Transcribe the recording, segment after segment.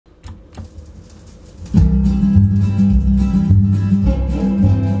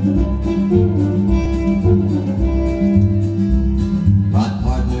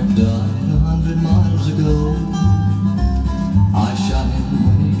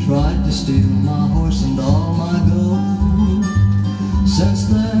steal my horse and all my gold. Since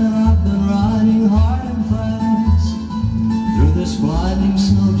then I've been riding hard and fast through this blinding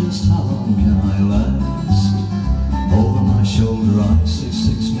snow. Just how long can I last? Over my shoulder I see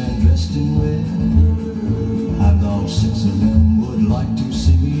 6 men dressed in red, and all 6 of them would like to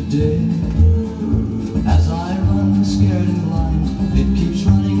see me dead. As I run scared and blind, it keeps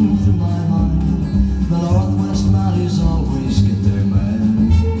running through my mind, the Northwest Mounties always get their man.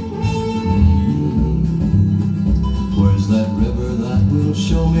 Where's that river that will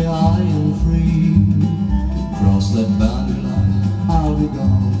show me how